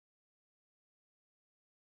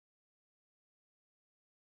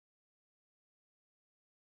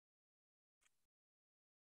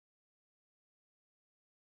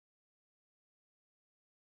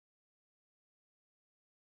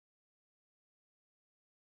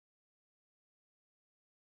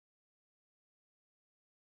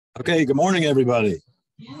Okay, good morning, everybody.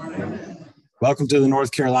 Welcome to the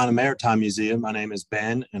North Carolina Maritime Museum. My name is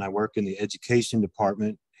Ben, and I work in the education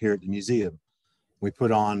department here at the museum. We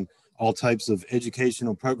put on all types of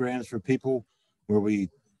educational programs for people where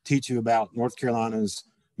we teach you about North Carolina's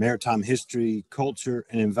maritime history, culture,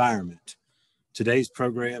 and environment. Today's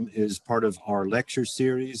program is part of our lecture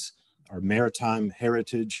series, our Maritime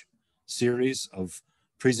Heritage series of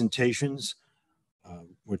presentations,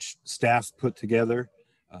 which staff put together.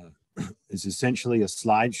 It's essentially a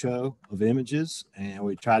slideshow of images, and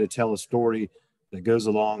we try to tell a story that goes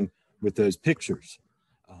along with those pictures.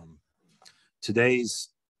 Today's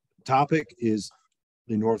topic is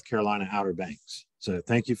the North Carolina Outer Banks. So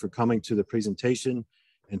thank you for coming to the presentation,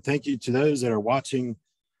 and thank you to those that are watching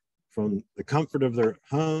from the comfort of their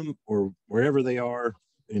home or wherever they are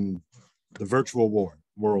in the virtual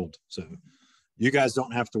world. So you guys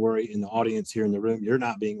don't have to worry in the audience here in the room. You're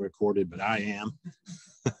not being recorded, but I am.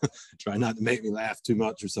 Try not to make me laugh too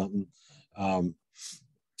much or something.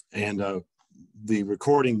 The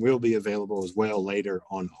recording will be available as well later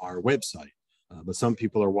on our website. But some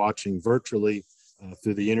people are watching virtually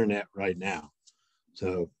through the internet right now.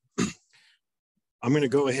 So I'm going to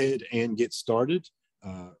go ahead and get started.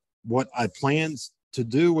 What I plan to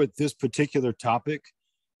do with this particular topic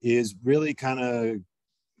is really kind of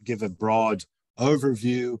give a broad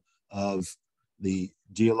overview of the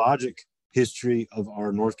geologic history of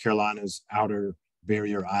our North Carolina's outer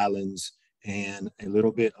barrier islands and a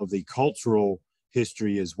little bit of the cultural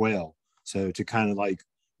history as well. So to kind of like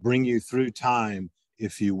bring you through time,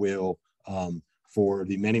 if you will, for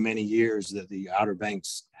the many, many years that the Outer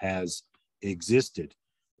Banks has existed.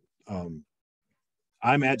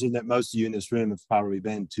 I imagine that most of you in this room have probably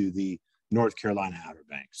been to the North Carolina Outer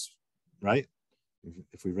Banks, right?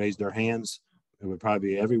 If we raised our hands, it would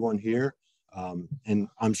probably be everyone here. And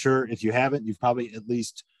I'm sure if you haven't, you've probably at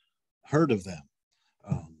least heard of them.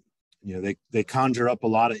 You know, they conjure up a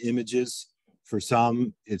lot of images. For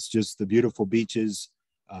some, it's just the beautiful beaches.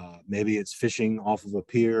 Maybe it's fishing off of a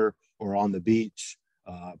pier or on the beach,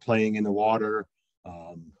 playing in the water,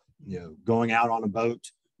 you know, going out on a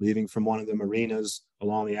boat, leaving from one of the marinas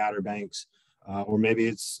along the Outer Banks. Or maybe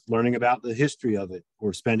it's learning about the history of it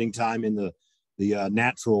or spending time in the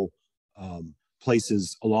natural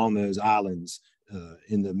places along those islands,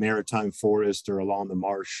 in the maritime forest or along the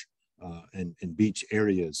marsh and beach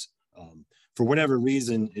areas. For whatever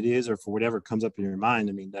reason it is, or for whatever comes up in your mind,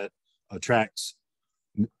 I mean, that attracts,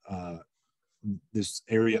 this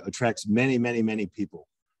area attracts many, many, many people.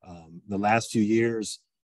 The last few years,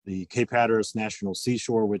 the Cape Hatteras National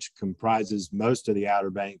Seashore, which comprises most of the Outer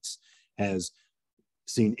Banks, has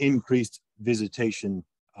seen increased visitation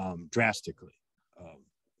drastically.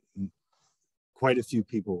 Quite a few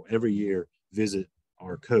people every year visit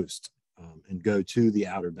our coast and go to the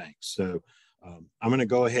Outer Banks. So I'm going to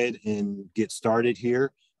go ahead and get started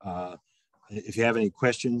here. If you have any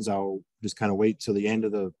questions, I'll just kind of wait till the end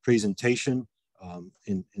of the presentation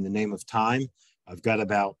in the name of time. I've got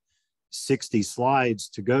about 60 slides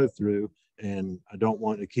to go through, and I don't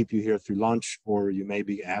want to keep you here through lunch, or you may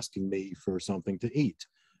be asking me for something to eat.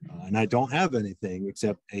 And I don't have anything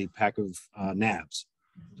except a pack of nabs.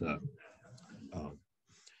 So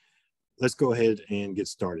let's go ahead and get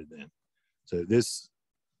started then. So this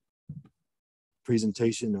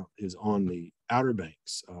presentation is on the Outer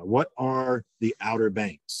Banks. What are the Outer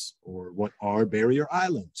Banks, or what are barrier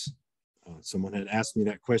islands? Someone had asked me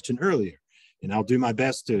that question earlier, and I'll do my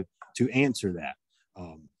best to answer that.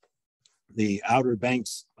 The Outer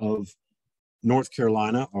Banks of North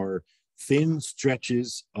Carolina are thin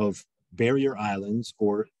stretches of barrier islands,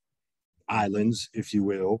 or islands, if you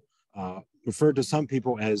will, referred to some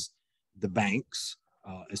people as the banks,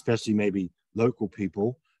 especially maybe local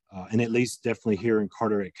people, and at least definitely here in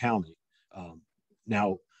Carteret County.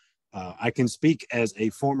 Now, I can speak as a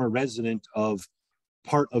former resident of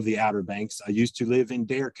part of the Outer Banks. I used to live in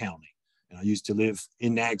Dare County, and I used to live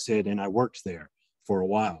in Nags Head, and I worked there for a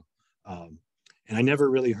while. And I never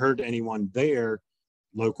really heard anyone there,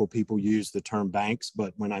 local people, use the term banks.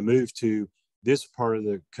 But when I moved to this part of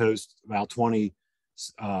the coast about 20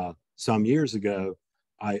 some years ago,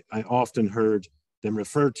 I often heard them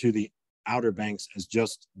refer to the Outer Banks as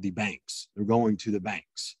just the banks. They're going to the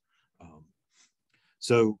banks.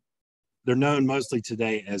 So they're known mostly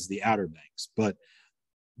today as the Outer Banks. But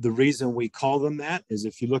the reason we call them that is,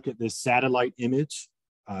 if you look at this satellite image,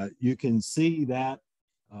 you can see that,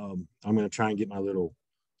 I'm going to try and get my little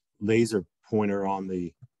laser pointer on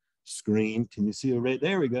the screen. Can you see the red?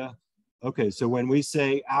 There we go. Okay, so when we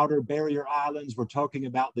say outer barrier islands, we're talking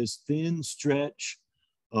about this thin stretch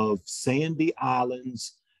of sandy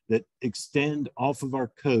islands that extend off of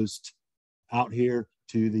our coast out here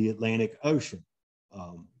to the Atlantic Ocean,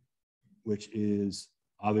 which is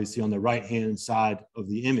obviously on the right-hand side of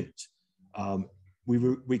the image.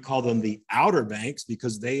 We call them the Outer Banks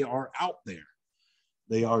because they are out there.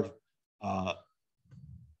 They are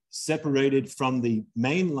separated from the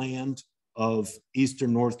mainland of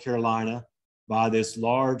eastern North Carolina by this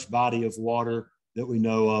large body of water that we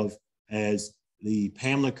know of as the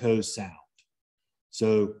Pamlico Sound.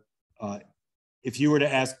 So if you were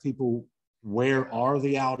to ask people, where are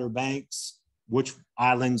the Outer Banks? Which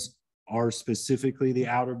islands are specifically the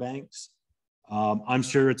Outer Banks? I'm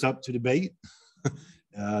sure it's up to debate.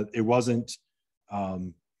 It wasn't,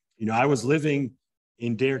 I was living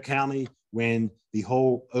in Dare County when the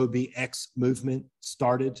whole OBX movement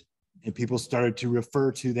started, and people started to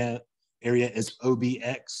refer to that area as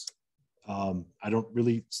OBX. I don't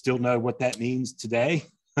really still know what that means today.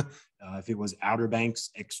 If it was Outer Banks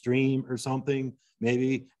Extreme or something,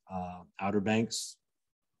 maybe. Outer Banks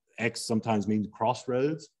X sometimes means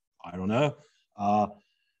crossroads. I don't know.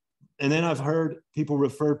 And then I've heard people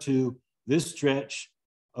refer to this stretch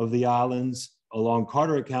of the islands along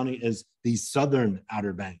Carteret County as the Southern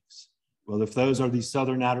Outer Banks. Well, if those are the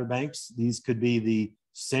Southern Outer Banks, these could be the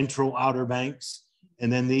Central Outer Banks,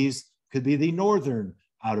 and then these could be the Northern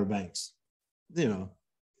Outer Banks.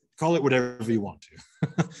 Call it whatever you want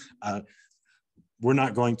to. We're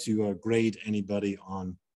not going to grade anybody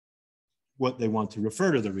on what they want to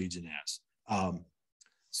refer to the region as.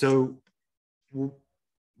 So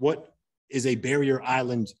what is a barrier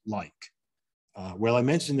island like? Well, I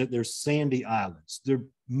mentioned that there's sandy islands. They're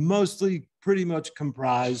mostly pretty much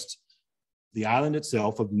comprised, the island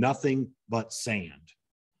itself, of nothing but sand.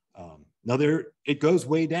 Now it goes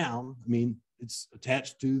way down. I mean, it's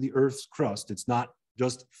attached to the Earth's crust. It's not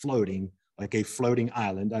just floating like a floating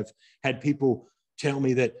island. I've had people tell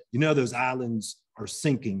me that, those islands are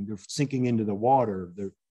sinking. They're sinking into the water.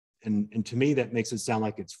 And to me, that makes it sound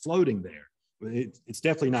like it's floating there. But it's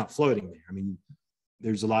definitely not floating there. I mean,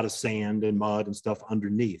 there's a lot of sand and mud and stuff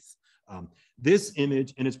underneath. This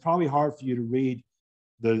image, and it's probably hard for you to read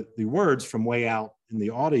the words from way out in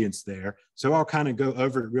the audience there. So I'll kind of go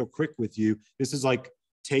over it real quick with you. This is like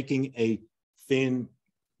taking a thin,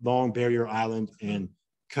 long barrier island and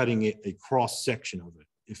cutting it a cross section of it,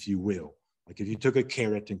 if you will. Like if you took a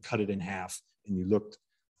carrot and cut it in half and you looked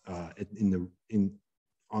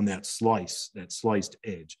on that sliced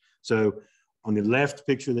edge. So on the left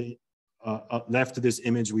picture, left of this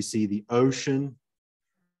image, we see the ocean.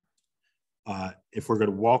 If we're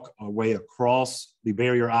going to walk our way across the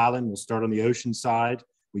barrier island, we'll start on the ocean side.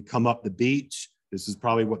 We come up the beach. This is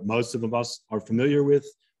probably what most of us are familiar with,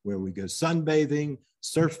 where we go sunbathing,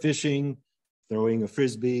 surf fishing, throwing a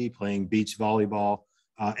frisbee, playing beach volleyball.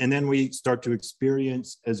 And then we start to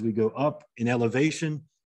experience, as we go up in elevation,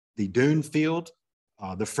 the dune field.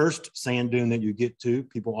 The first sand dune that you get to,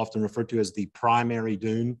 people often refer to as the primary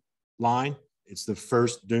dune line. It's the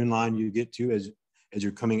first dune line you get to as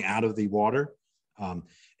you're coming out of the water.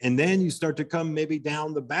 And then you start to come maybe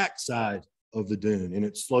down the backside of the dune, and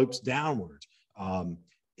it slopes downward.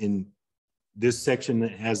 In this section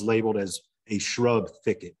that has labeled as a shrub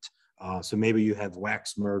thicket. So maybe you have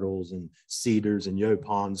wax myrtles and cedars and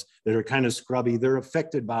yaupons that are kind of scrubby. They're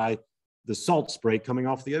affected by the salt spray coming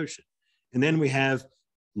off the ocean. And then we have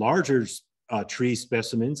larger tree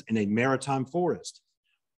specimens in a maritime forest.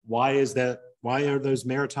 Why is that? Why are those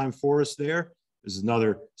maritime forests there? There's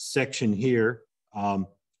another section here.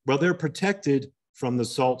 Well, they're protected from the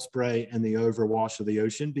salt spray and the overwash of the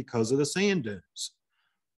ocean because of the sand dunes.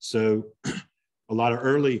 So a lot of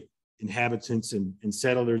early inhabitants and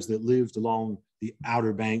settlers that lived along the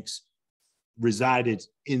Outer Banks resided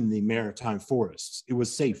in the maritime forests. It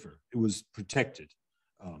was safer. It was protected.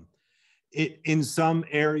 In some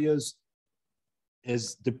areas,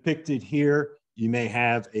 as depicted here, you may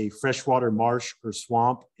have a freshwater marsh or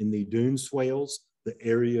swamp in the dune swales, the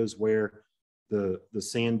areas where the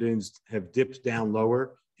sand dunes have dipped down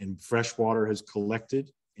lower and fresh water has collected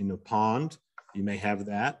in a pond. You may have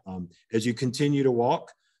that. As you continue to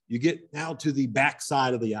walk, you get now to the back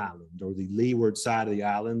side of the island, or the leeward side of the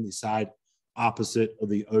island, the side opposite of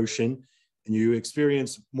the ocean, and you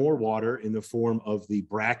experience more water in the form of the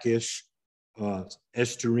brackish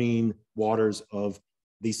estuarine waters of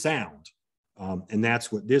the Sound. And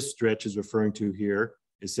that's what this stretch is referring to here.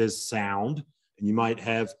 It says Sound, and you might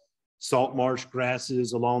have salt marsh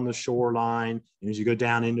grasses along the shoreline. And as you go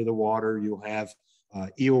down into the water, you'll have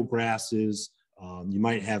eel grasses. You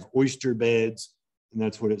might have oyster beds, and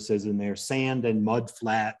that's what it says in there, sand and mud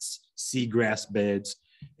flats, seagrass beds.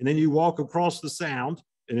 And then you walk across the Sound,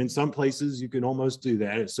 And in some places you can almost do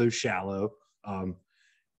that. It's so shallow.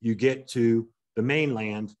 You get to the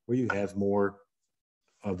mainland where you have more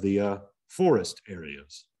of the forest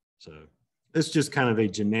areas. So it's just kind of a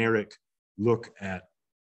generic look at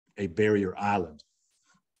a barrier island.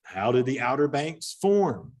 How did the Outer Banks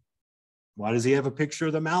form? Why does he have a picture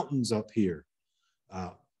of the mountains up here?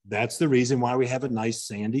 That's the reason why we have a nice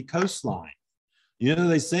sandy coastline. You know,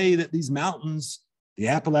 they say that these mountains, the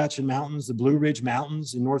Appalachian Mountains, the Blue Ridge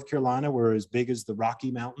Mountains in North Carolina were as big as the Rocky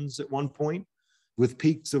Mountains at one point, with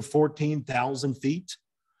peaks of 14,000 feet.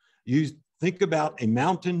 You think about a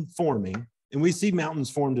mountain forming, and we see mountains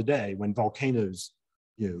form today when volcanoes,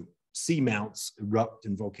 seamounts erupt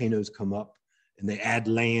and volcanoes come up and they add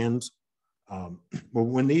land. Well,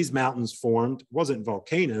 when these mountains formed, it wasn't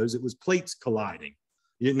volcanoes, it was plates colliding.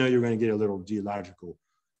 You didn't know you were going to get a little geological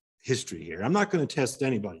history here. I'm not going to test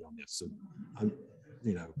anybody on this. So,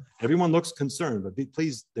 everyone looks concerned, but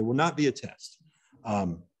please, there will not be a test.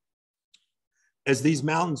 As these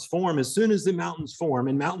mountains form, as soon as the mountains form,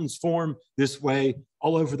 and mountains form this way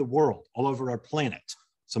all over the world, all over our planet.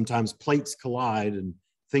 Sometimes plates collide and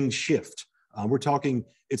things shift. We're talking,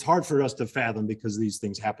 it's hard for us to fathom because these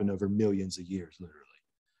things happen over millions of years,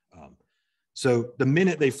 literally. So the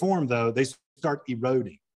minute they form, though, they start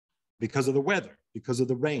eroding because of the weather, because of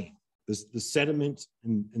the rain. The sediment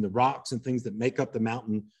and the rocks and things that make up the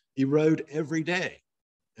mountain erode every day.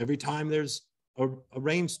 Every time there's a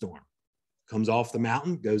rainstorm, comes off the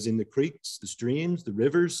mountain, goes in the creeks, the streams, the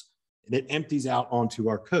rivers, and it empties out onto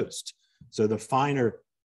our coast. So the finer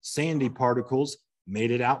sandy particles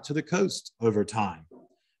made it out to the coast over time.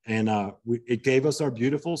 And it gave us our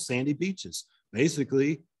beautiful sandy beaches,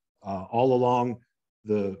 basically all along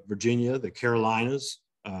the Virginia, the Carolinas,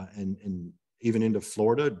 and even into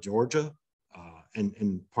Florida, Georgia,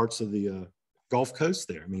 and parts of the Gulf Coast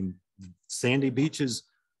there. I mean, sandy beaches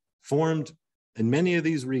formed in many of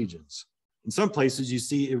these regions. In some places you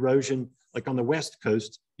see erosion, like on the West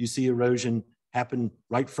Coast, you see erosion happen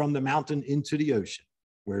right from the mountain into the ocean,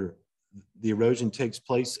 where the erosion takes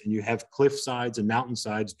place and you have cliff sides and mountain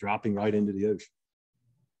sides dropping right into the ocean.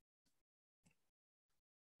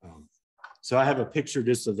 So I have a picture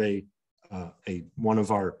just of one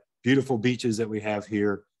of our beautiful beaches that we have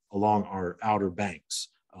here along our Outer Banks.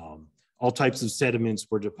 All types of sediments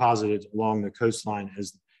were deposited along the coastline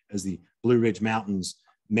as the Blue Ridge Mountains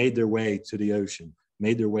made their way to the ocean,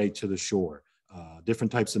 made their way to the shore.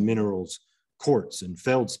 Different types of minerals, quartz and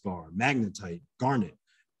feldspar, magnetite, garnet,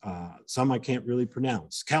 some I can't really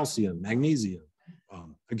pronounce, calcium, magnesium.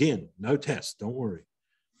 Again, no test, don't worry.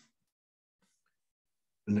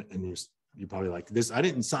 And you're probably like, this, I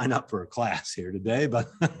didn't sign up for a class here today, but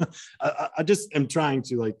I just am trying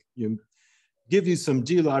to give you some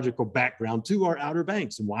geological background to our Outer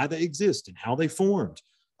Banks and why they exist and how they formed.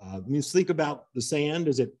 Think about the sand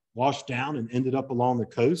as it washed down and ended up along the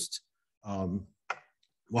coast. Well,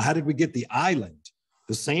 how did we get the island?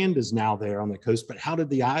 The sand is now there on the coast, but how did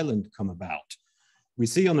the island come about? We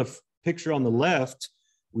see on the picture on the left,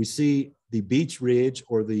 we see the beach ridge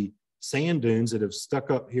or the sand dunes that have stuck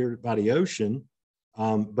up here by the ocean.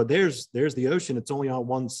 But there's the ocean, it's only on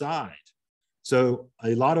one side. So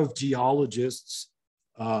a lot of geologists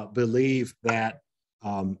believe that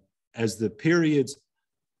as the periods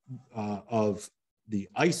of the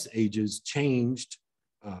ice ages changed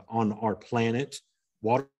on our planet,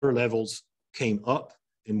 water levels came up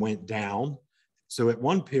and went down. So at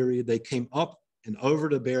one period, they came up and over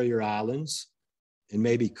the barrier islands and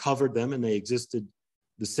maybe covered them, and they existed,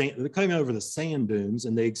 they came over the sand dunes,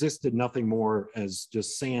 and they existed nothing more as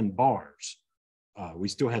just sandbars. We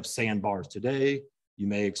still have sandbars today. You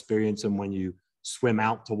may experience them when you swim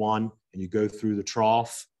out to one and you go through the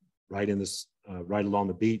trough right in this, right along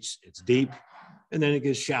the beach. It's deep, and then it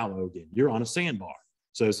gets shallow again. You're on a sandbar.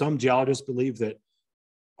 So some geologists believe that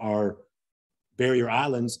our barrier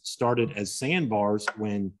islands started as sandbars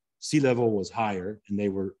when sea level was higher and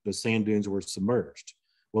the sand dunes were submerged.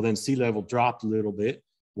 Well, then sea level dropped a little bit.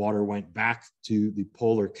 Water went back to the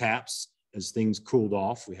polar caps as things cooled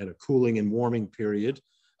off. We had a cooling and warming period.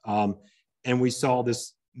 And we saw the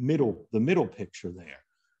middle picture there,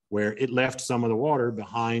 where it left some of the water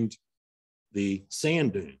behind the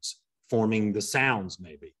sand dunes, forming the sounds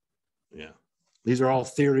maybe. Yeah, these are all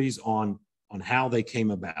theories on how they came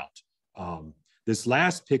about. This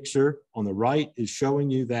last picture on the right is showing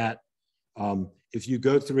you that if you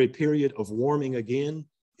go through a period of warming again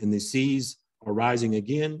and the seas are rising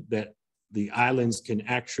again, that the islands can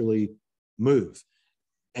actually move.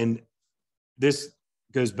 And this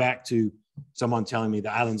goes back to someone telling me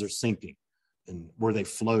the islands are sinking, and were they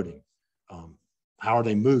floating? How are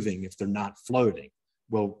they moving if they're not floating?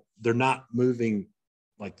 well, they're not moving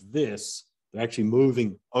like this. They're actually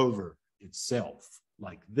moving over itself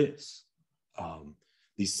like this.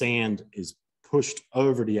 The sand is pushed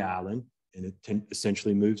over the island and it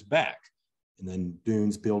essentially moves back. And then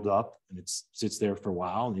dunes build up and it sits there for a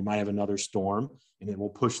while. And you might have another storm and it will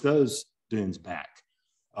push those dunes back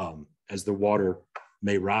as the water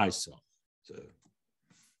may rise some. So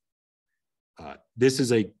this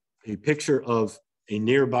is a picture of a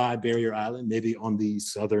nearby barrier island, maybe on the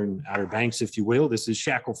southern Outer Banks, if you will. This is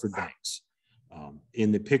Shackelford Banks.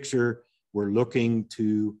 In the picture, we're looking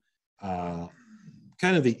to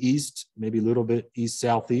kind of the east, maybe a little bit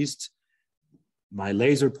east-southeast. My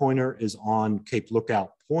laser pointer is on Cape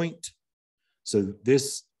Lookout Point. So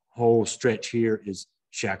this whole stretch here is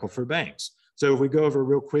Shackelford Banks. So if we go over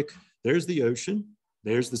real quick, there's the ocean,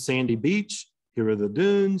 there's the sandy beach, here are the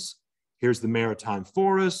dunes, here's the maritime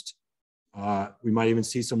forest. We might even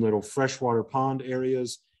see some little freshwater pond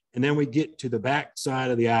areas. And then we get to the back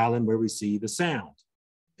side of the island where we see the sound.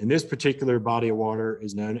 And this particular body of water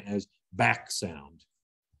is known as back sound.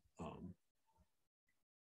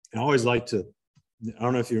 I always like to, I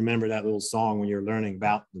don't know if you remember that little song when you're learning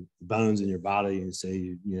about the bones in your body and say,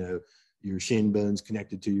 you know, your shin bone's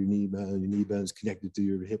connected to your knee bone's connected to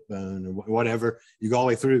your hip bone or whatever. You go all the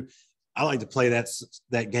way through. I like to play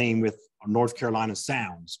that game with North Carolina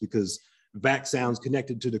sounds because the back sound's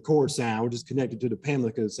connected to the core sound, which is connected to the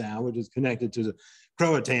Pamlico sound, which is connected to the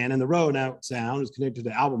Croatan, and the Roanoke sound is connected to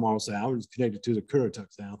the Albemarle sound, which is connected to the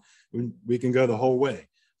Currituck sound. We can go the whole way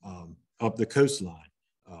up the coastline.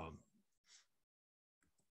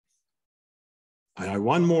 I got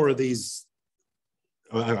one more of these,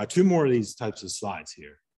 I got two more of these types of slides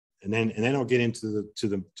here, and then I'll get into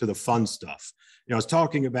the fun stuff. You know, I was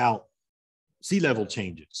talking about sea level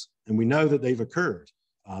changes, and we know that they've occurred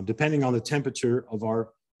depending on the temperature of our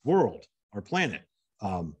world, our planet.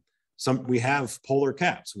 We have polar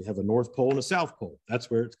caps. We have a North Pole and a South Pole.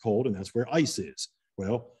 That's where it's cold, and that's where ice is.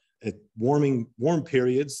 Well, at warm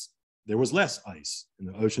periods, there was less ice, and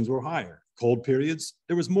the oceans were higher. Cold periods,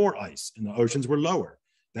 there was more ice, and the oceans were lower.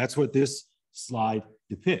 That's what this slide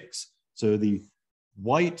depicts. So the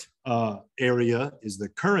white area is the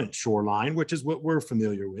current shoreline, which is what we're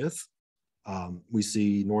familiar with. We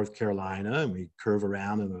see North Carolina, and we curve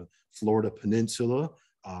around in the Florida Peninsula.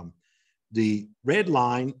 The red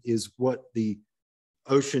line is what the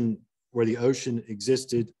ocean, where the ocean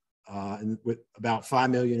existed with about 5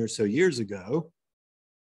 million or so years ago.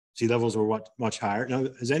 Sea levels were much higher. Now,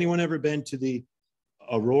 has anyone ever been to the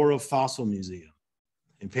Aurora Fossil Museum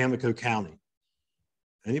in Pamlico County?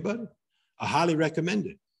 Anybody? I highly recommend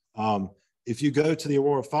it. If you go to the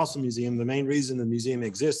Aurora Fossil Museum, the main reason the museum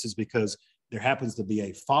exists is because there happens to be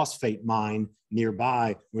a phosphate mine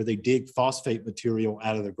nearby where they dig phosphate material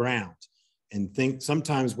out of the ground. And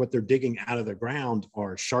sometimes what they're digging out of the ground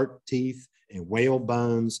are shark teeth and whale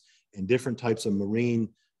bones and different types of marine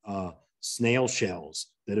snail shells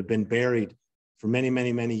that have been buried for many,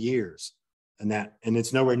 many, many years. And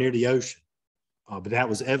it's nowhere near the ocean. But that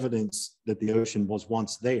was evidence that the ocean was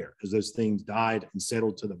once there, as those things died and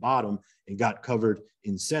settled to the bottom and got covered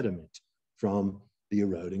in sediment from the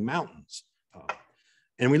eroding mountains.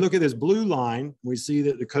 And we look at this blue line, we see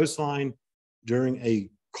that the coastline during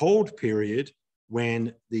a cold period,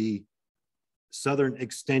 when the southern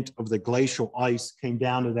extent of the glacial ice came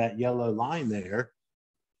down to that yellow line there,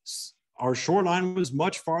 our shoreline was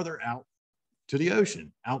much farther out to the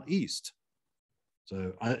ocean, out east.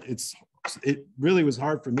 So it really was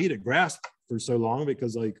hard for me to grasp for so long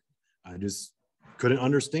because I just couldn't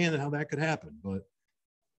understand how that could happen. But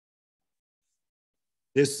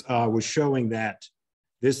this was showing that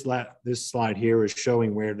this slide here is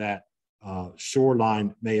showing where that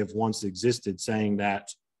shoreline may have once existed, saying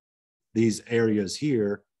that these areas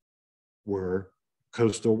here were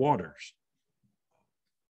coastal waters.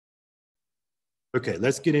 Okay,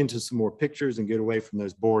 let's get into some more pictures and get away from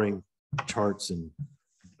those boring charts and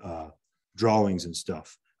drawings and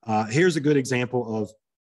stuff. Here's a good example of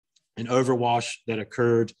an overwash that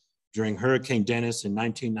occurred during Hurricane Dennis in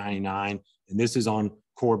 1999, and this is on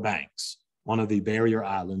Core Banks, one of the barrier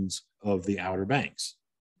islands of the Outer Banks.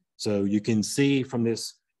 So you can see from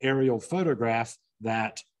this aerial photograph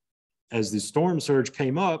that as the storm surge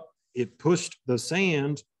came up, it pushed the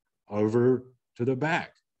sand over to the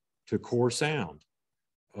back, to Core Sound,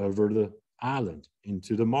 over the island,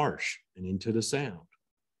 into the marsh, and into the sound.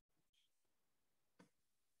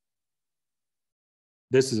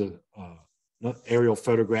 This is an aerial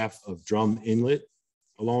photograph of Drum Inlet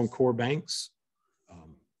along Core Banks.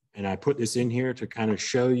 And I put this in here to kind of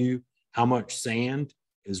show you how much sand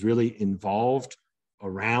is really involved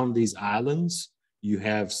around these islands. You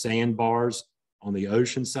have sandbars on the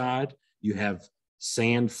ocean side. You have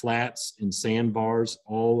sand flats and sandbars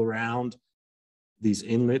all around these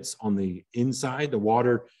inlets on the inside. The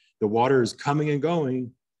water is coming and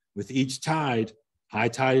going with each tide. High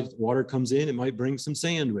tide, water comes in, it might bring some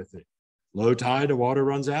sand with it. Low tide, the water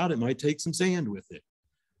runs out, it might take some sand with it.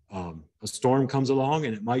 A storm comes along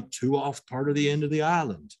and it might chew off part of the end of the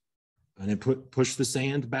island and it push the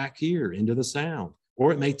sand back here into the sound,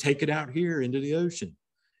 or it may take it out here into the ocean.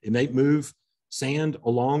 It may move sand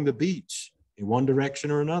along the beach in one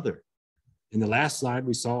direction or another. In the last slide,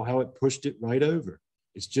 we saw how it pushed it right over.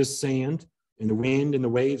 It's just sand, and the wind and the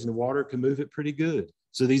waves and the water can move it pretty good.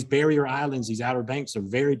 So these barrier islands, these Outer Banks, are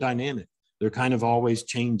very dynamic. They're kind of always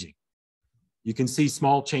changing. You can see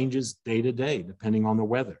small changes day to day, depending on the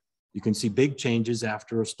weather. You can see big changes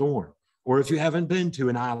after a storm. Or if you haven't been to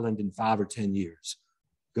an island in 5 or 10 years,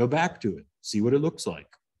 go back to it, see what it looks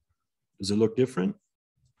like. Does it look different?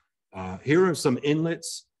 Here are some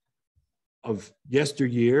inlets of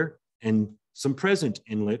yesteryear and some present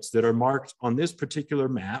inlets that are marked on this particular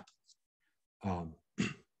map.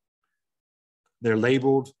 They're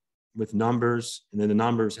labeled with numbers, and then the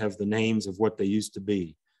numbers have the names of what they used to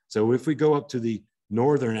be. So if we go up to the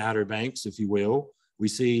northern Outer Banks, if you will, we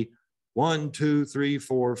see 1, 2, 3,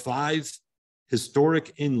 4, 5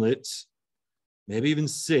 historic inlets, maybe even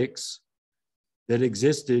 6, that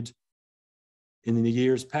existed in the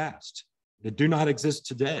years past, that do not exist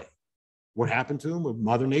today. What happened to them? Well,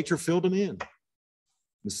 Mother Nature filled them in.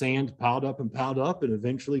 The sand piled up and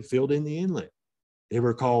eventually filled in the inlet. They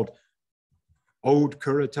were called Old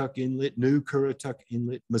Currituck Inlet, New Currituck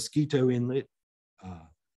Inlet, Mosquito Inlet,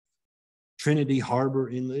 Trinity Harbor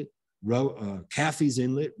Inlet, Caffey's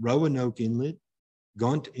Inlet, Roanoke Inlet,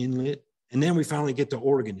 Gunt Inlet, and then we finally get to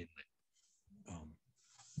Oregon Inlet.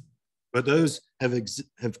 But those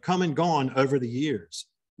have come and gone over the years.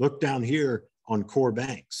 Look down here on Core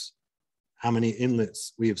Banks, how many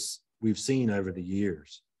inlets we've seen over the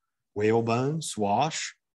years. Whalebone,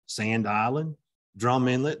 Swash, Sand Island, Drum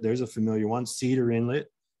Inlet, there's a familiar one, Cedar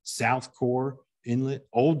Inlet, South Core Inlet,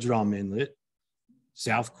 Old Drum Inlet,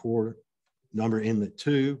 South Core Number Inlet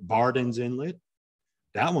 2, Barden's Inlet.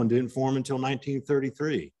 That one didn't form until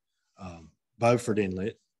 1933, Beaufort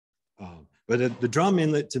Inlet. But the Drum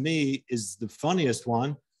Inlet to me is the funniest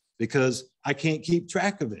one because I can't keep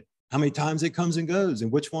track of it, how many times it comes and goes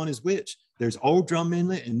and which one is which. There's Old Drum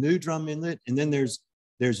Inlet and New Drum Inlet, and then there's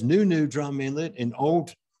New Drum Inlet and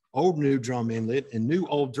Old New Drum Inlet and New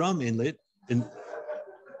Old Drum Inlet. And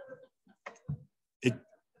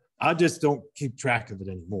I just don't keep track of it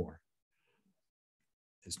anymore.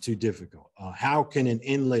 It's too difficult. How can an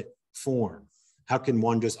inlet form? How can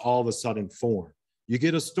one just all of a sudden form? You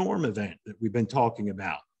get a storm event that we've been talking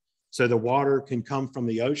about. So the water can come from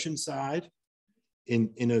the ocean side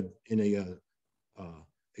in a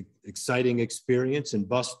exciting experience and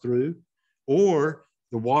bust through, or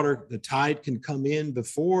the tide can come in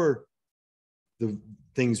before the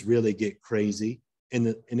things really get crazy,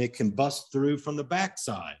 and it can bust through from the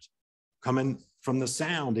backside, coming from the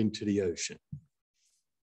sound into the ocean.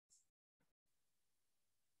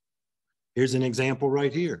 Here's an example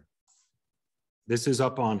right here. This is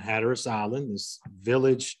up on Hatteras Island. This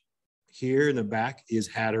village here in the back is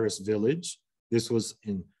Hatteras Village. This was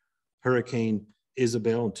in Hurricane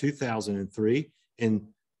Isabel in 2003, and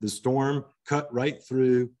the storm cut right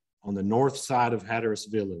through on the north side of Hatteras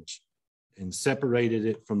Village and separated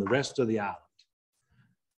it from the rest of the island.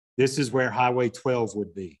 This is where Highway 12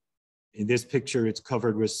 would be. In this picture, it's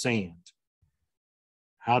covered with sand.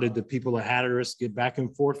 How did the people of Hatteras get back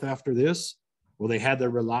and forth after this? Well, they had to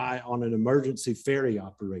rely on an emergency ferry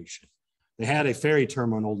operation. They had a ferry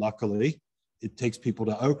terminal, luckily. It takes people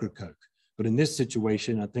to Ocracoke. But in this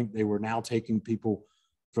situation, I think they were now taking people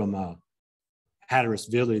from Hatteras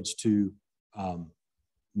Village to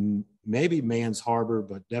maybe Mans Harbor,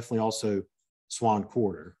 but definitely also Swan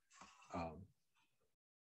Quarter.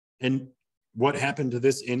 And what happened to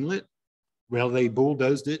this inlet? Well, they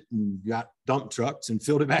bulldozed it and got dump trucks and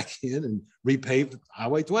filled it back in and repaved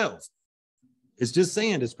Highway 12. It's just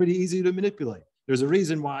sand. It's pretty easy to manipulate. There's a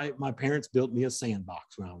reason why my parents built me a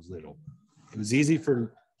sandbox when I was little. It was easy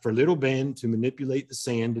for little Ben to manipulate the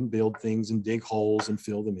sand and build things and dig holes and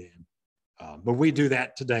fill them in. But we do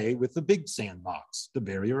that today with the big sandbox, the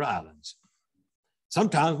barrier islands.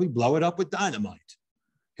 Sometimes we blow it up with dynamite.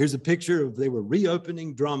 Here's a picture of they were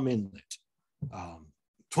reopening Drum Inlet.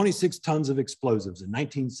 26 tons of explosives in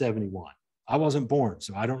 1971. I wasn't born,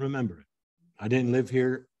 so I don't remember it. I didn't live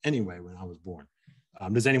here anyway when I was born.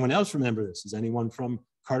 Does anyone else remember this? Is anyone from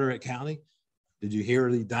Carteret County? Did you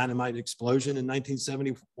hear the dynamite explosion in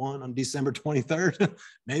 1971 on December 23rd?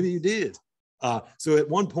 Maybe you did. So at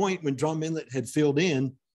one point when Drum Inlet had filled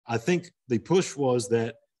in, I think the push was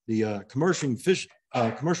that the commercial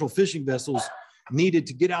fishing vessels needed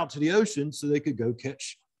to get out to the ocean so they could go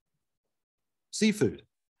catch seafood.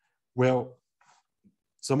 Well,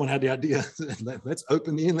 someone had the idea, let's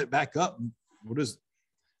open the inlet back up.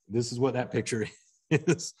 This is what that picture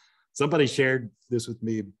is. Somebody shared this with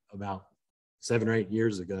me about 7 or 8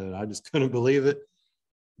 years ago. I just couldn't believe it.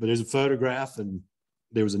 But there's a photograph, and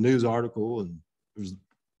there was a news article, and there was,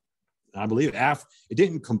 I believe it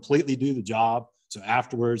didn't completely do the job. So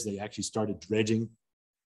afterwards, they actually started dredging,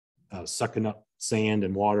 sucking up sand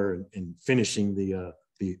and water, and finishing the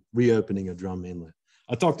reopening of Drum Inlet.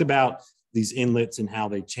 I talked about these inlets and how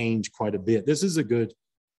they change quite a bit. This is a good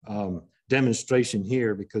demonstration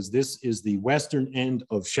here because this is the western end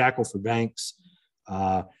of Shackelford Banks.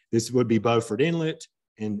 This would be Beaufort Inlet.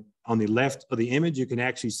 And on the left of the image, you can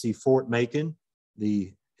actually see Fort Macon,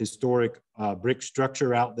 the historic brick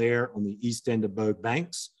structure out there on the east end of both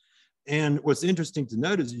banks. And what's interesting to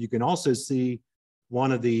note is that you can also see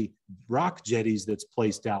one of the rock jetties that's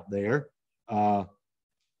placed out there,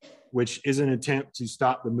 which is an attempt to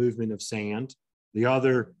stop the movement of sand. The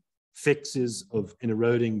other fixes of an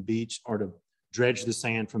eroding beach are to dredge the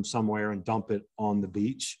sand from somewhere and dump it on the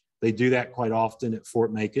beach. They do that quite often at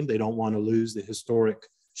Fort Macon. They don't want to lose the historic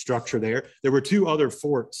structure there. There were 2 other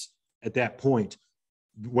forts at that point,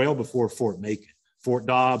 well before Fort Macon, Fort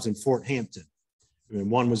Dobbs and Fort Hampton. And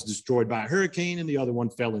one was destroyed by a hurricane and the other one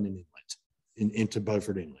fell in an inlet, into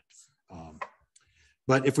Beaufort Inlet.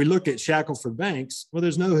 But if we look at Shackelford Banks, well,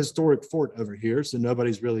 there's no historic fort over here, so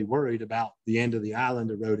nobody's really worried about the end of the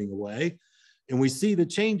island eroding away. And we see the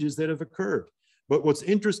changes that have occurred. But what's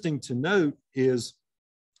interesting to note is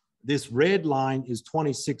this red line is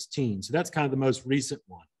 2016. So that's kind of the most recent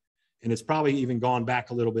one. And it's probably even gone back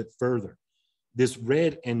a little bit further. This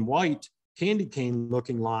red and white candy cane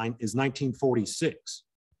looking line is 1946.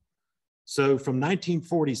 So from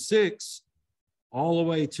 1946 all the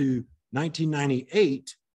way to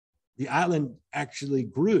 1998, the island actually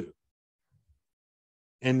grew.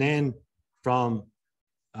 And then from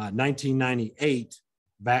 1998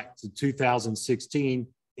 back to 2016,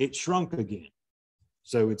 it shrunk again.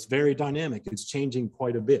 So it's very dynamic. It's changing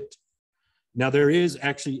quite a bit. Now there is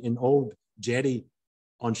actually an old jetty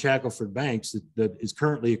on Shackelford Banks that is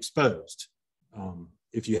currently exposed,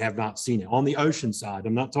 if you have not seen it. On the ocean side,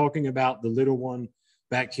 I'm not talking about the little one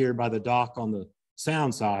back here by the dock on the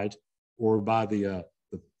sound side or by the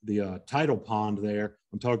tidal pond there.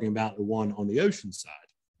 I'm talking about the one on the ocean side.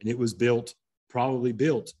 And it was probably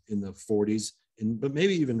built in the 40s, but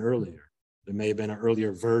maybe even earlier. There may have been an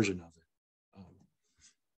earlier version of it.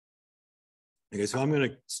 Okay, so I'm going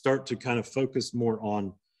to start to kind of focus more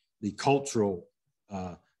on the cultural,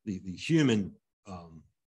 the human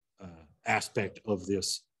aspect of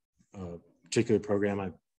this particular program.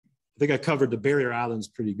 I think I covered the barrier islands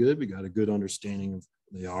pretty good. We got a good understanding of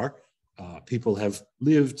what they are. People have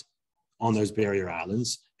lived on those barrier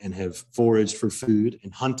islands and have foraged for food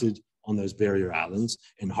and hunted on those barrier islands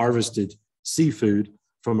and harvested seafood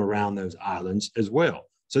from around those islands as well.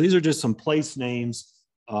 So these are just some place names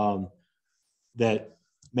that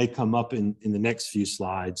may come up in the next few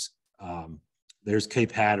slides. There's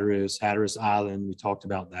Cape Hatteras, Hatteras Island, we talked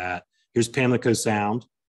about that. Here's Pamlico Sound,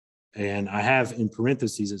 and I have in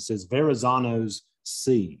parentheses, it says Verrazano's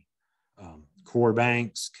Sea, Core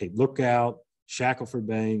Banks, Cape Lookout, Shackelford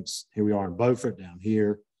Banks, here we are in Beaufort down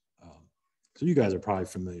here. So you guys are probably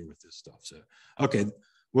familiar with this stuff. So, okay,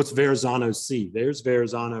 what's Verrazano's Sea? There's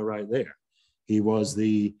Verrazano right there. He was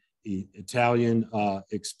the Italian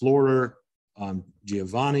explorer,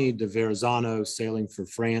 Giovanni de Verrazano, sailing for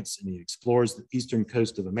France, and he explores the eastern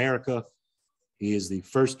coast of America. He is the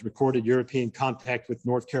first recorded European contact with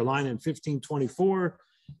North Carolina in 1524.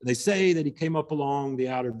 They say that he came up along the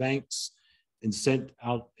Outer Banks and sent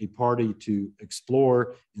out a party to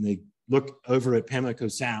explore, and they look over at Pamlico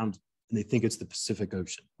Sound and they think it's the Pacific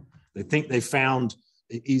Ocean. They think they found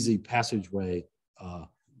an easy passageway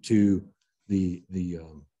to the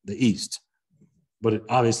east. But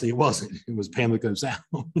obviously it wasn't. It was Pamlico Sound.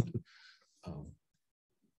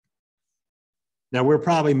 Now we're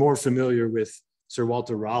probably more familiar with Sir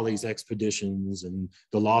Walter Raleigh's expeditions and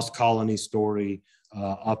the Lost Colony story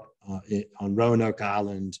up on Roanoke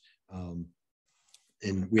Island.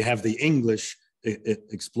 And we have the English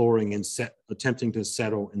exploring and attempting to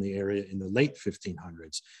settle in the area in the late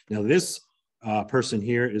 1500s. Now this person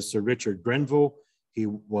here is Sir Richard Grenville. He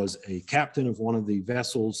was a captain of one of the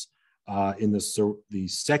vessels in the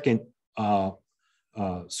second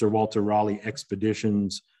Sir Walter Raleigh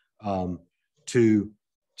expeditions to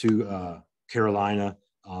Carolina,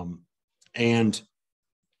 and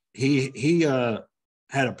he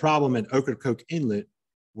had a problem at Ocracoke Inlet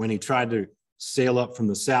when he tried to sail up from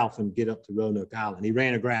the south and get up to Roanoke Island. He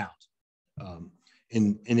ran aground.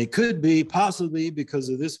 And it could be possibly because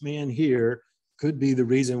of this man here, could be the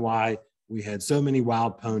reason why we had so many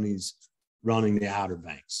wild ponies running the Outer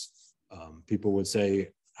Banks. People would say,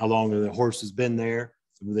 how long have the horses been there?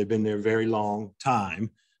 They've been there a very long time,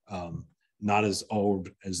 not as old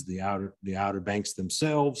as the Outer Banks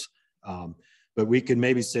themselves. But we could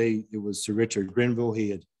maybe say it was Sir Richard Grenville. He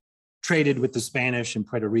had traded with the Spanish in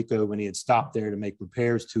Puerto Rico when he had stopped there to make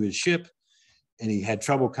repairs to his ship, and he had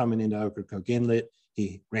trouble coming into Ocracoke Inlet.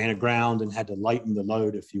 He ran aground and had to lighten the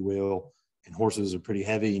load, if you will, and horses are pretty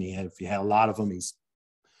heavy, and if you had a lot of them, he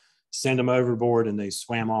sent them overboard and they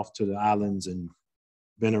swam off to the islands and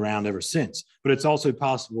been around ever since. But it's also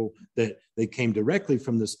possible that they came directly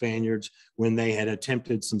from the Spaniards when they had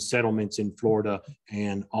attempted some settlements in Florida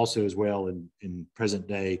and also as well in present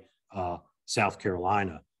day South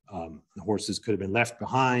Carolina. The horses could have been left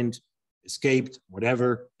behind, escaped,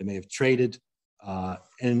 whatever. They may have traded,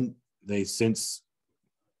 and they since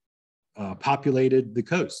populated the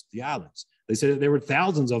coast, the islands. They said that there were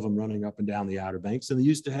thousands of them running up and down the Outer Banks, and they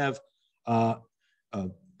used to have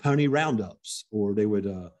pony roundups, or they would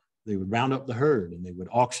round up the herd and they would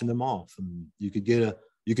auction them off, and you could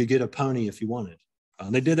get a pony if you wanted.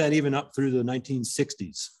 They did that even up through the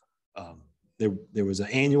 1960s. There was an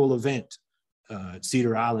annual event at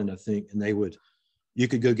Cedar Island, I think, and you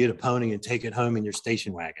could go get a pony and take it home in your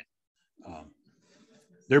station wagon.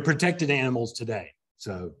 They're protected animals today,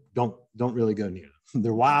 so don't really go near them.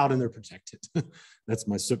 They're wild and they're protected. That's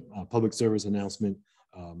my public service announcement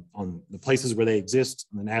on the places where they exist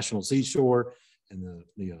on the national seashore and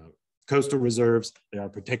the coastal reserves. They are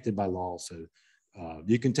protected by law, so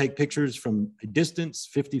you can take pictures from a distance,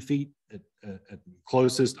 50 feet at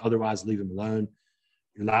closest, otherwise leave them alone.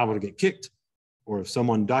 You're liable to get kicked, or if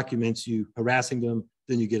someone documents you harassing them,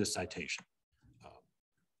 then you get a citation.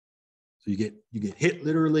 So you get hit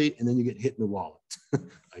literally, and then you get hit in the wallet,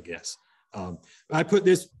 I guess. I put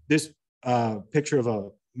this picture of a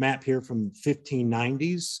map here from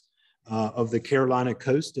 1590s of the Carolina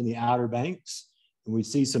coast and the Outer Banks. And we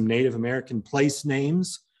see some Native American place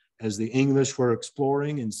names as the English were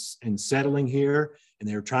exploring and settling here, and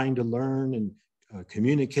they were trying to learn and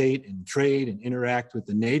communicate and trade and interact with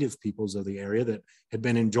the native peoples of the area that had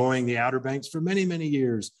been enjoying the Outer Banks for many, many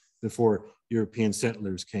years before European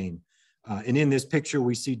settlers came. And in this picture,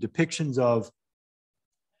 we see depictions of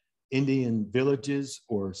Indian villages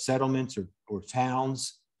or settlements or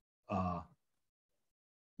towns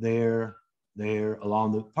there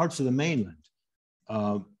along the parts of the mainland.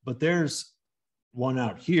 But there's one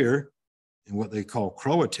out here in what they call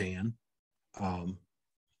Croatan,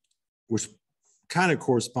 which kind of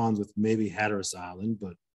corresponds with maybe Hatteras Island,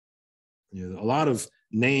 but a lot of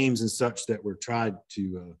names and such that were tried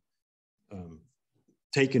to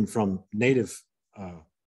taken from native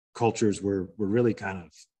cultures were really kind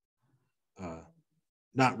of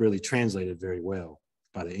not really translated very well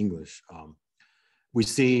by the English. We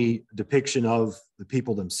see a depiction of the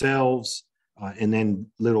people themselves, and then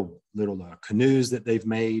little canoes that they've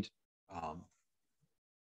made.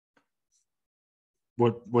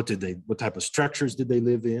 What type of structures did they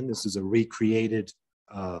live in? This is a recreated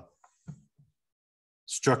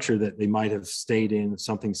structure that they might have stayed in,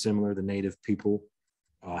 something similar to native people.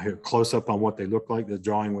 Here, close up on what they look like. The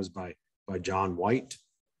drawing was by John White.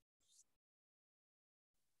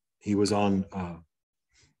 He was on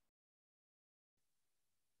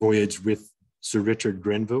voyage with Sir Richard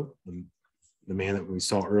Grenville, the man that we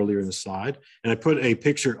saw earlier in the slide. And I put a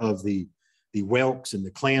picture of the whelks and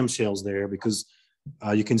the clamshells there because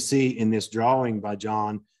you can see in this drawing by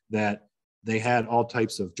John that they had all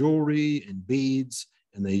types of jewelry and beads,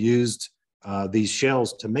 and they used these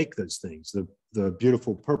shells to make those things. The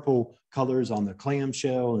beautiful purple colors on the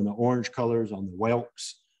clamshell and the orange colors on the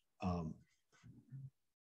whelks.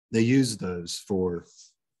 They used those for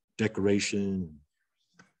decoration,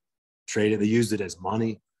 trade it. They used it as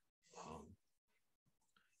money.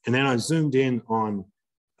 And then I zoomed in on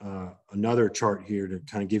another chart here to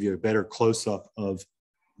kind of give you a better close-up of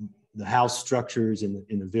the house structures in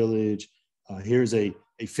the village. Here's a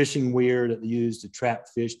fishing weir that they used to trap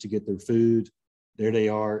fish to get their food. There they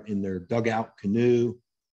are in their dugout canoe.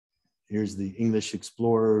 Here's the English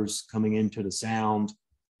explorers coming into the Sound.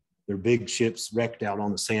 Their big ships wrecked out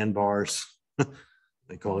on the sandbars.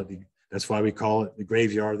 They call it that's why we call it the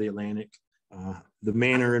graveyard of the Atlantic. The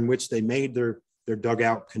manner in which they made their their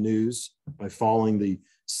dugout canoes by following the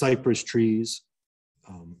cypress trees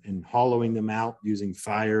and hollowing them out using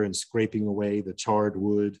fire and scraping away the charred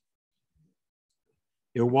wood.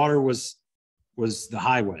 You know, water was the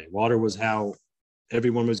highway. Water was how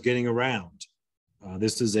everyone was getting around.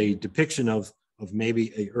 This is a depiction of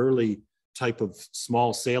maybe an early type of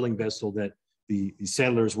small sailing vessel that the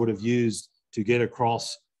settlers would have used to get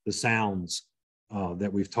across the sounds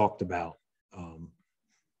that we've talked about.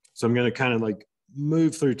 So I'm going to kind of like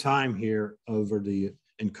move through time here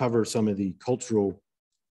and cover some of the cultural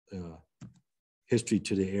history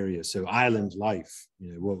to the area. So island life,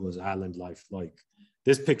 you know, what was island life like?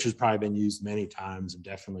 This picture's probably been used many times, and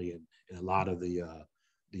definitely in a lot of the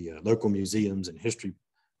local museums and history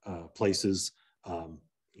places.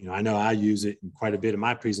 You know, I know I use it in quite a bit of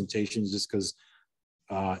my presentations just because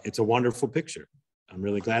it's a wonderful picture. I'm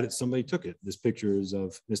really glad that somebody took it. This picture is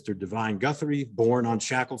of Mr. Divine Guthrie, born on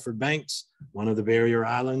Shackelford Banks, one of the barrier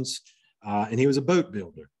islands, and he was a boat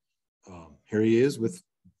builder. Here he is with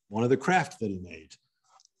one of the craft that he made.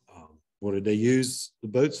 What did they use the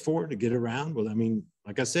boats for to get around? Well, I mean,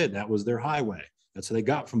 like I said, that was their highway. That's how they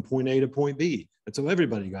got from point A to point B. That's how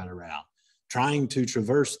everybody got around. Trying to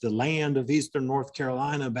traverse the land of Eastern North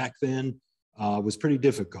Carolina back then was pretty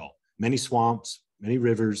difficult. Many swamps, many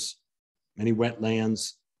rivers, many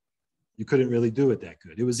wetlands. You couldn't really do it that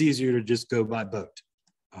good. It was easier to just go by boat.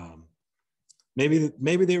 Maybe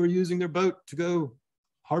they were using their boat to go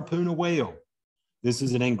harpoon a whale. This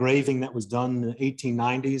is an engraving that was done in the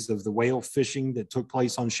 1890s of the whale fishing that took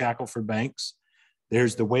place on Shackelford Banks.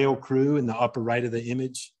 There's the whale crew in the upper right of the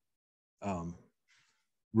image,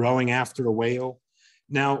 rowing after a whale.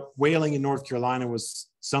 Now, whaling in North Carolina was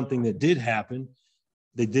something that did happen.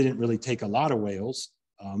 They didn't really take a lot of whales.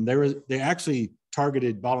 They actually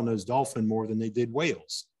targeted bottlenose dolphin more than they did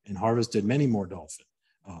whales and harvested many more dolphin.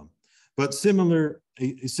 But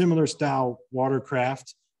a similar style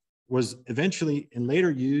watercraft was eventually and later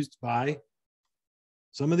used by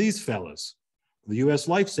some of these fellas, the U.S.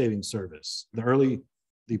 Life Saving Service, the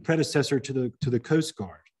predecessor to the Coast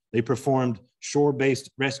Guard. They performed shore-based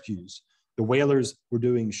rescues. The whalers were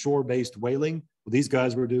doing shore-based whaling. Well, these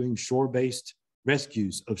guys were doing shore-based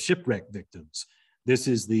rescues of shipwreck victims. This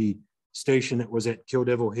is the station that was at Kill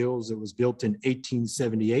Devil Hills. It was built in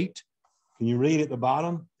 1878. Can you read at the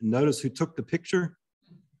bottom and notice who took the picture?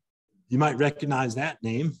 You might recognize that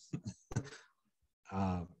name.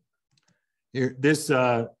 This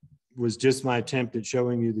was just my attempt at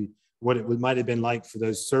showing you what it might have been like for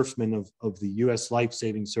those surfmen of the U.S. Life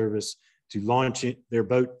Saving Service to launch their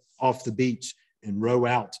boat off the beach and row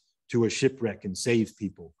out to a shipwreck and save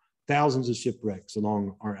people. Thousands of shipwrecks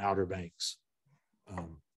along our Outer Banks.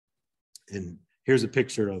 And here's a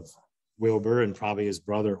picture of Wilbur and probably his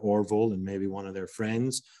brother Orville and maybe one of their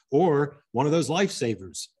friends, or one of those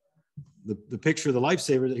lifesavers. The picture of the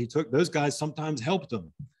lifesaver that he took, those guys sometimes helped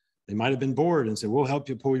him. They might have been bored and said, we'll help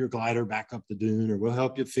you pull your glider back up the dune, or we'll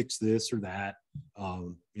help you fix this or that.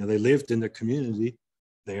 You know, they lived in the community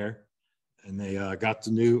there, and they got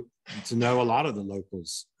to know a lot of the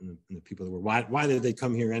locals and the people that were, why did they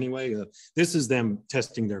come here anyway? This is them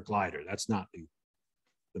testing their glider. That's not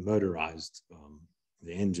the motorized,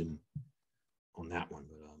 the engine on that one.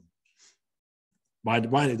 But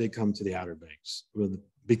why did they come to the Outer Banks? Well,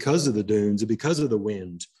 because of the dunes and because of the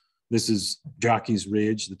wind. This is Jockey's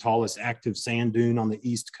Ridge, the tallest active sand dune on the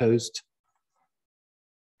East Coast.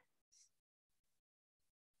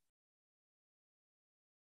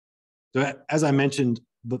 So as I mentioned,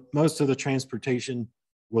 most of the transportation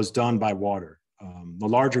was done by water. The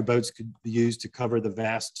larger boats could be used to cover the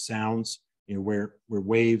vast sounds, you know, where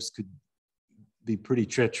waves could be pretty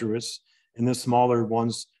treacherous, and the smaller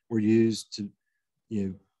ones were used to, you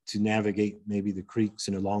know, to navigate maybe the creeks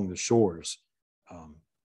and along the shores.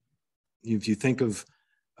 If you think of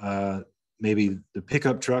maybe the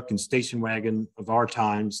pickup truck and station wagon of our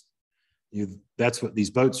times, that's what these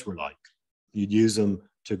boats were like. You'd use them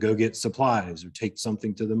to go get supplies or take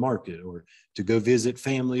something to the market or to go visit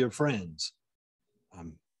family or friends.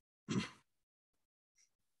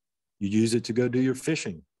 You'd use it to go do your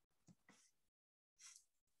fishing.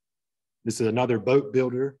 This is another boat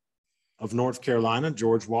builder of North Carolina,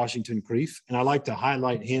 George Washington Creef. And I like to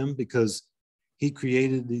highlight him because he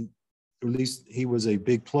created or at least he was a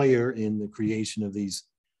big player in the creation of these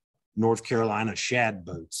North Carolina shad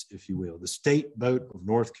boats, if you will, the state boat of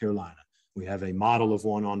North Carolina. We have a model of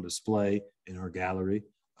one on display in our gallery.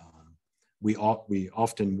 We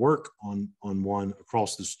often work on one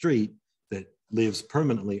across the street that lives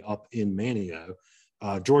permanently up in Manio.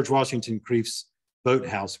 George Washington Creef's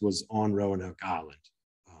boathouse was on Roanoke Island.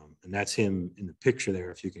 And that's him in the picture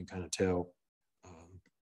there, if you can kind of tell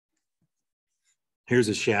Here's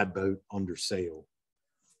a shad boat under sail.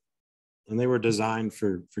 And they were designed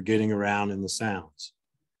for getting around in the sounds.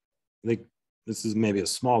 This is maybe a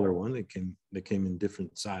smaller one. They came in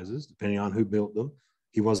different sizes, depending on who built them.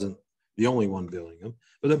 He wasn't the only one building them.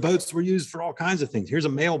 But the boats were used for all kinds of things. Here's a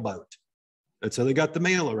mail boat. That's how they got the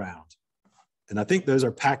mail around. And I think those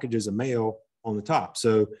are packages of mail on the top.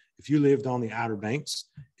 So if you lived on the Outer Banks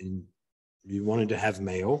and you wanted to have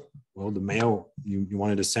mail, well, the mail, you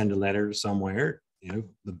wanted to send a letter somewhere,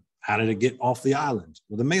 how did it get off the island?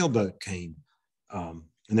 Well, the mail boat came. And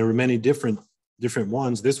there were many different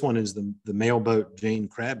ones. This one is the mail boat Jane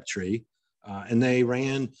Crabtree. And they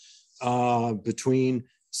ran between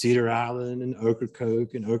Cedar Island and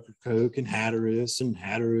Ocracoke and Hatteras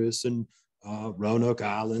and Roanoke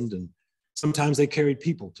Island. And sometimes they carried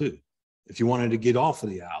people too. If you wanted to get off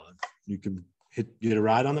of the island, you could get a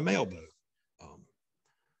ride on the mail boat.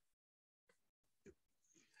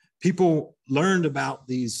 People learned about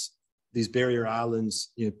these barrier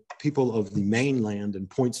islands, people of the mainland and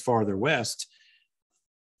points farther west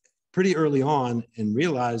pretty early on, and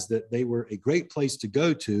realized that they were a great place to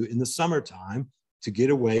go to in the summertime to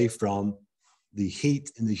get away from the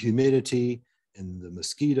heat and the humidity and the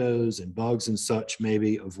mosquitoes and bugs and such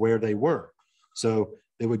maybe of where they were. So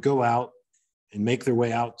they would go out and make their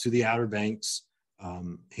way out to the Outer Banks.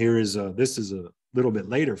 This is a little bit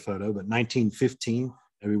later photo, but 1915,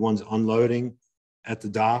 everyone's unloading at the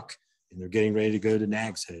dock and they're getting ready to go to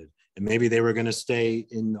Nag's Head. And maybe they were going to stay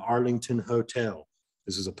in the Arlington Hotel.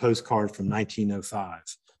 This is a postcard from 1905.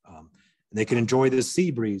 And they could enjoy the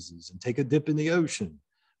sea breezes and take a dip in the ocean.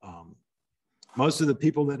 Most of the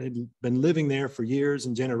people that had been living there for years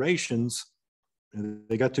and generations,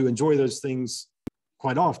 they got to enjoy those things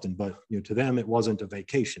quite often, but to them, it wasn't a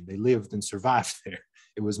vacation. They lived and survived there.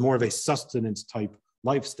 It was more of a sustenance type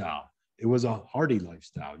lifestyle. It was a hardy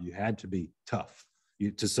lifestyle. You had to be tough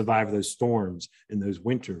to survive those storms and those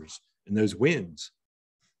winters and those winds.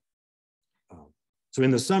 So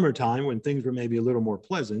in the summertime, when things were maybe a little more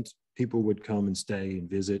pleasant, people would come and stay and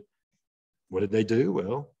visit. What did they do?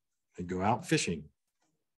 Well, they'd go out fishing.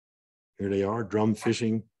 Here they are, drum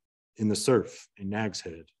fishing in the surf in Nag's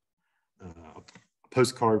Head. A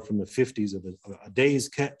postcard from the 50s of a day's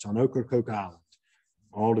catch on Ocracoke Island.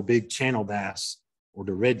 All the big channel bass or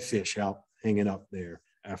the redfish out hanging up there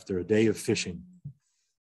after a day of fishing.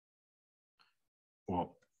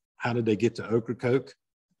 Well, how did they get to Ocracoke?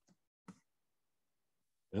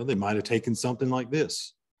 Well, they might have taken something like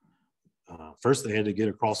this. First, they had to get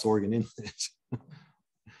across Oregon Inlet.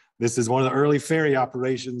 This is one of the early ferry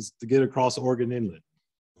operations to get across Oregon Inlet.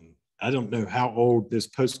 I don't know how old this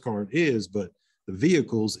postcard is, but the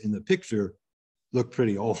vehicles in the picture look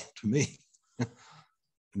pretty old to me.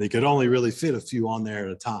 They could only really fit a few on there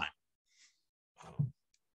at a time.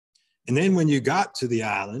 And then when you got to the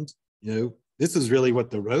island, this is really what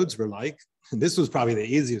the roads were like. And this was probably the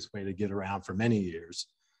easiest way to get around for many years.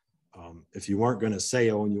 If you weren't going to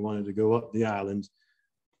sail and you wanted to go up the island,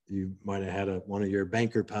 you might have had one of your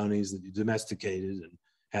banker ponies that you domesticated and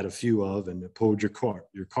had a few of, and it pulled your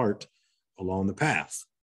cart along the path.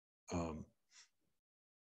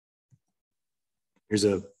 Here's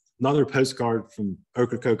another postcard from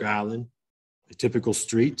Ocracoke Island, a typical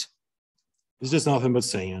street. It's just nothing but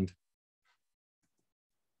sand.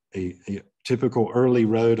 A typical early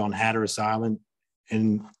road on Hatteras Island.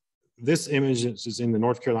 And this image is in the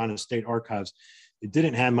North Carolina State Archives. It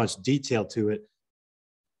didn't have much detail to it,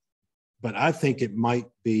 but I think it might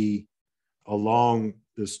be along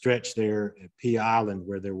the stretch there at Pea Island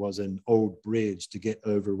where there was an old bridge to get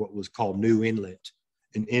over what was called New Inlet,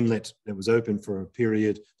 an inlet that was open for a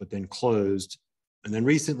period, but then closed, and then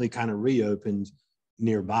recently kind of reopened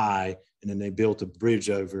nearby, and then they built a bridge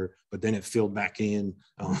over, but then it filled back in.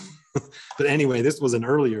 But anyway, this was an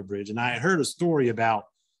earlier bridge, and I had heard a story about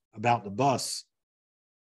the bus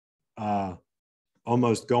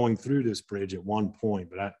almost going through this bridge at one point,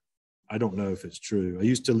 but I don't know if it's true. I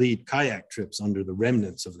used to lead kayak trips under the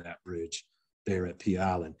remnants of that bridge there at Pea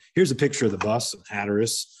Island. Here's a picture of the bus of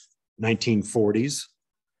Hatteras, 1940s.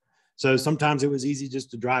 So sometimes it was easy just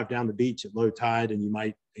to drive down the beach at low tide, and you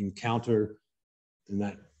might encounter in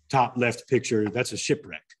that top left picture, that's a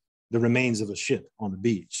shipwreck, the remains of a ship on the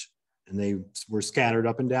beach, and they were scattered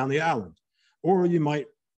up and down the island. Or you might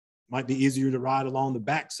be easier to ride along the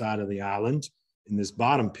backside of the island. In this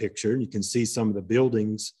bottom picture, you can see some of the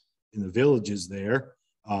buildings in the villages there,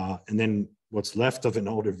 and then what's left of an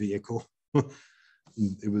older vehicle.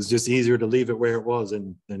 It was just easier to leave it where it was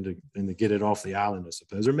than to get it off the island, I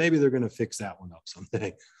suppose. Or maybe they're going to fix that one up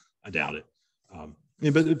someday. I doubt it.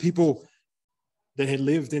 But the people that had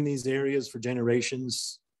lived in these areas for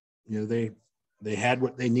generations, they They had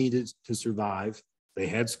what they needed to survive. They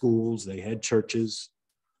had schools, they had churches.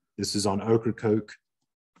 This is on Ocracoke.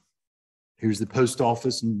 Here's the post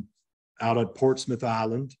office out at Portsmouth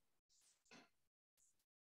Island.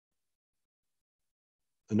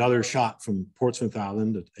 Another shot from Portsmouth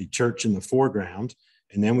Island, a church in the foreground.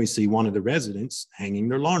 And then we see one of the residents hanging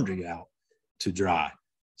their laundry out to dry.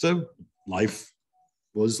 So life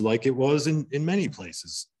was like it was in many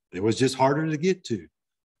places. It was just harder to get to.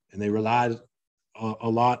 And they relied a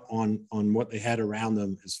lot on what they had around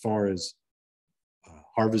them as far as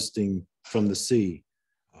harvesting from the sea.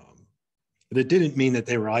 But it didn't mean that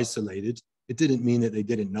they were isolated. It didn't mean that they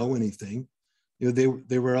didn't know anything. You know,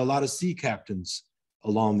 there were a lot of sea captains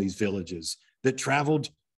along these villages that traveled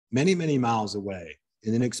many, many miles away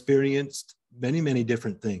and then experienced many, many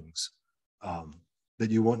different things that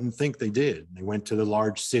you wouldn't think they did. They went to the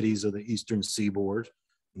large cities of the eastern seaboard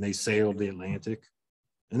and they sailed the Atlantic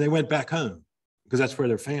and they went back home because that's where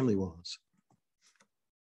their family was.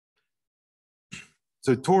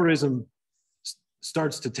 So tourism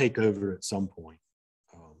starts to take over at some point.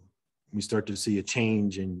 We start to see a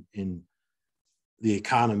change in the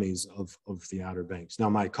economies of the Outer Banks. Now,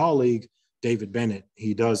 my colleague, David Bennett,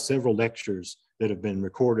 he does several lectures that have been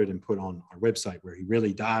recorded and put on our website where he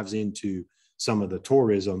really dives into some of the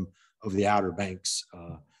tourism of the Outer Banks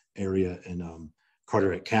area in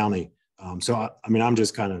Carteret County. So, I mean, I'm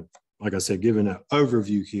just kind of, like I said, giving an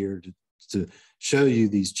overview here to show you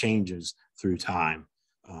these changes through time.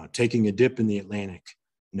 Taking a dip in the Atlantic,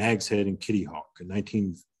 Nag's Head and Kitty Hawk, a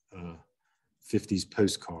 1950s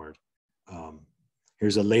postcard.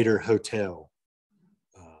 Here's a later hotel.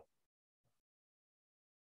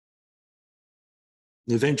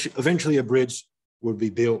 Eventually a bridge would be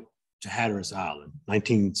built to Hatteras Island,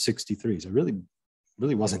 1963. So really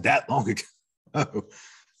wasn't that long ago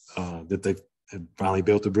that they had finally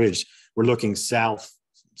built a bridge. We're looking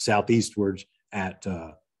southeastward at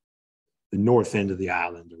the north end of the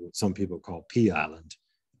island, or what some people call P Island.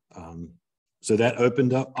 So that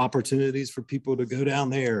opened up opportunities for people to go down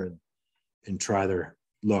there and try their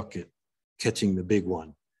luck at catching the big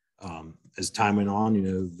one. As time went on, you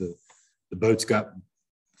know, the boats got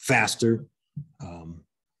faster,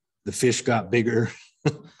 the fish got bigger,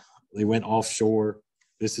 they went offshore.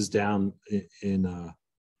 This is down in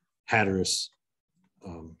Hatteras,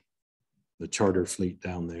 the charter fleet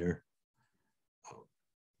down there.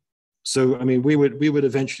 So, I mean, we would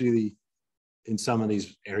eventually, in some of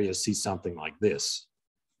these areas, see something like this.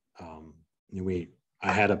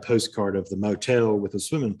 I had a postcard of the motel with a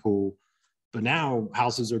swimming pool, but now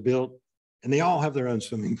houses are built and they all have their own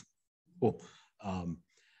swimming pool.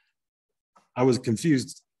 I was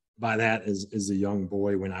confused by that as a young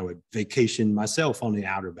boy when I would vacation myself on the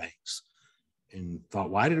Outer Banks and thought,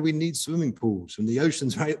 why did we need swimming pools when the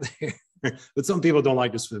ocean's right there? But some people don't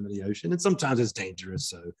like to swim in the ocean and sometimes it's dangerous.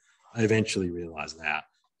 So I eventually realized that.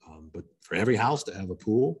 But for every house to have a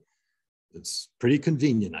pool, it's pretty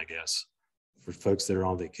convenient, I guess, for folks that are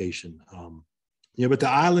on vacation. Yeah, but the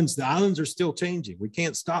islands are still changing. We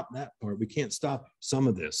can't stop that part. We can't stop some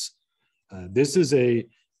of this.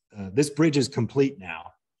 This bridge is complete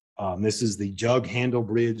now. This is the jug handle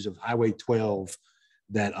bridge of Highway 12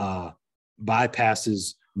 that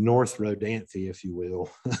bypasses North Rodanthe, if you will,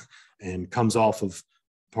 and comes off of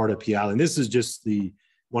part of P Island. This is just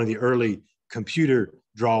one of the early computer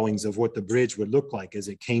drawings of what the bridge would look like as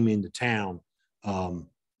it came into town,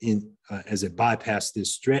 as it bypassed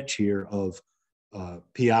this stretch here of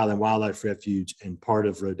P Island Wildlife Refuge and part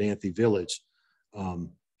of Rodanthe Village.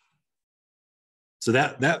 So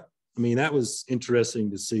that was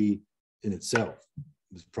interesting to see in itself,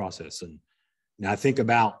 this process. And now I think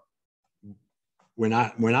about when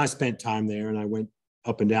I spent time there, and I went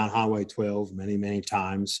up and down Highway 12 many, many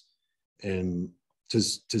times, and to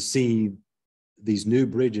see these new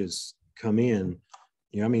bridges come in,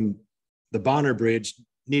 you know, I mean, the Bonner Bridge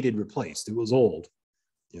needed replaced. It was old.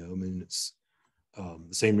 You know, I mean, it's the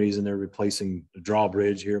same reason they're replacing the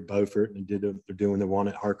drawbridge here at Beaufort, and they're doing the one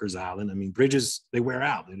at Harker's Island. I mean, bridges, they wear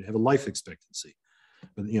out. They have a life expectancy.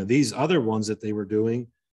 But, you know, these other ones that they were doing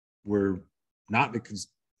were not because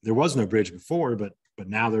there was no bridge before, but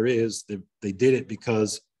now there is. They did it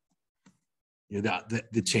because, you know,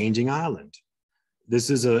 the changing island. This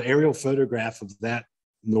is an aerial photograph of that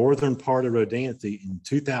northern part of Rodanthe in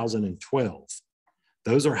 2012.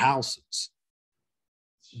 Those are houses,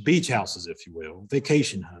 beach houses, if you will,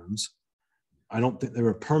 vacation homes. I don't think they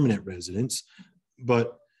were permanent residents,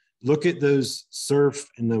 but look at those surf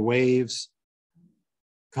and the waves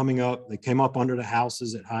coming up. They came up under the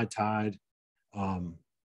houses at high tide.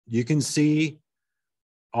 You can see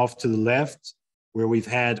off to the left where we've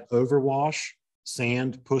had overwash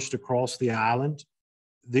sand pushed across the island.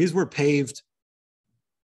 These were paved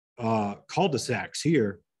cul-de-sacs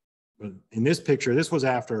here. But in this picture, this was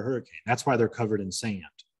after a hurricane. That's why they're covered in sand.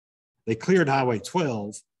 They cleared Highway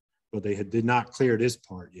 12, but they did not clear this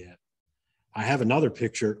part yet. I have another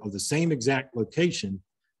picture of the same exact location,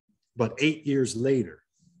 but 8 years later.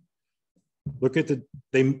 Look at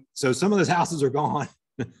so some of those houses are gone.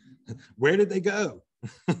 Where did they go?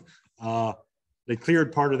 They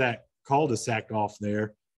cleared part of that cul-de-sac off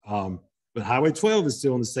there. But Highway 12 is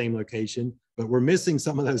still in the same location, but we're missing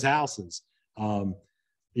some of those houses.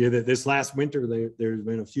 This last winter, there's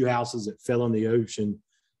been a few houses that fell in the ocean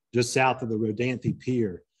just south of the Rodanthe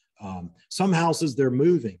Pier. Some houses they're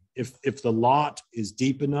moving. If the lot is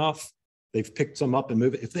deep enough, they've picked some up and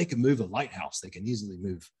move it. If they can move a lighthouse, they can easily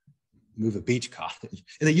move a beach cottage.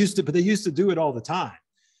 And they used to do it all the time.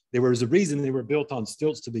 There was a reason they were built on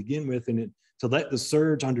stilts to begin with, and to let the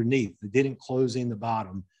surge underneath. They didn't close in the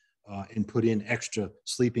bottom and put in extra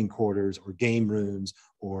sleeping quarters or game rooms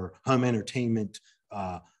or home entertainment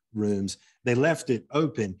rooms. They left it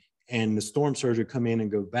open, and the storm surge would come in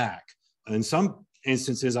and go back. In some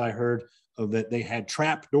instances, I heard that they had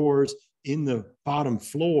trap doors in the bottom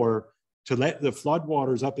floor to let the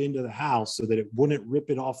floodwaters up into the house so that it wouldn't rip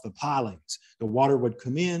it off the pilings. The water would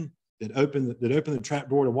come in, they'd open the trap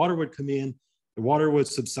door, the water would come in, the water would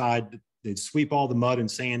subside, they'd sweep all the mud and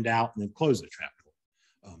sand out and then close the trap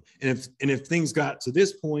door. And if things got to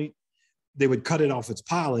this point, they would cut it off its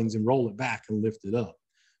pilings and roll it back and lift it up.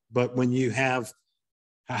 But when you have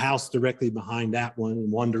a house directly behind that one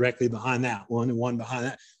and one directly behind that one and one behind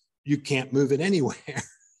that, you can't move it anywhere.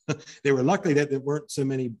 They were lucky that there weren't so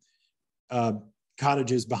many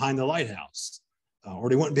cottages behind the lighthouse, or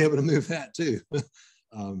they wouldn't be able to move that too.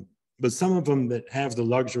 But some of them that have the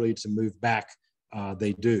luxury to move back,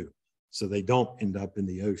 they do, so they don't end up in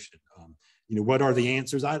the ocean. What are the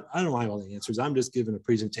answers? I don't have all the answers. I'm just giving a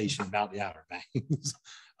presentation about the Outer Banks.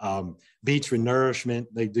 Beach renourishment,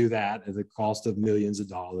 they do that at the cost of millions of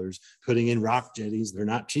dollars. Putting in rock jetties, they're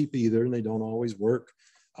not cheap either, and they don't always work.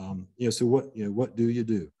 So what do you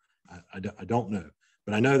do? I don't know.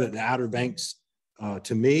 But I know that the Outer Banks,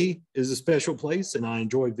 to me, is a special place, and I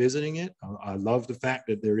enjoy visiting it. I love the fact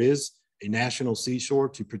that there is a national seashore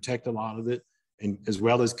to protect a lot of it, and as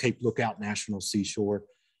well as Cape Lookout National Seashore.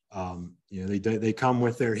 They come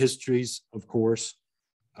with their histories, of course,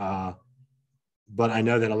 but I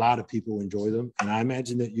know that a lot of people enjoy them, and I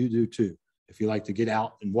imagine that you do too. If you like to get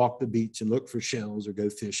out and walk the beach and look for shells or go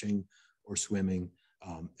fishing or swimming,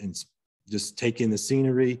 and just take in the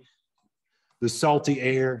scenery, the salty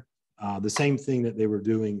air, the same thing that they were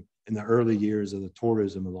doing in the early years of the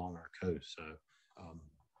tourism along our coast. So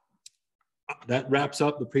that wraps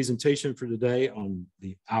up the presentation for today on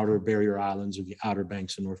the Outer Barrier Islands, or the Outer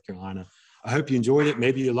Banks of North Carolina. I hope you enjoyed it.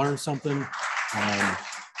 Maybe you learned something.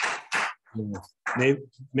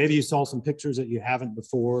 Maybe you saw some pictures that you haven't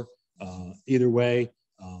before. Either way,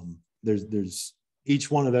 there's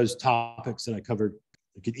each one of those topics that I covered.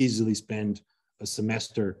 I could easily spend a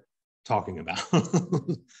semester talking about.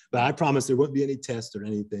 But I promise there won't be any tests or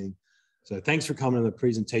anything. So thanks for coming to the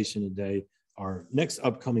presentation today. Our next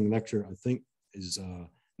upcoming lecture, I think, is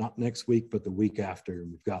not next week, but the week after.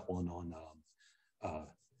 We've got one on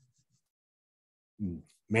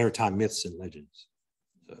maritime myths and legends.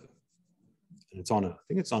 So, and it's on I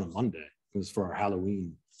think it's on a Monday. It was for our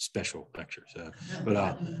Halloween special lecture. So,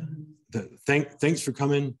 but thanks for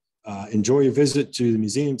coming. Enjoy your visit to the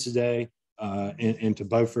museum today, and to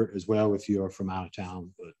Beaufort as well if you are from out of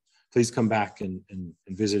town. But please come back and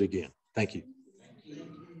visit again. Thank you.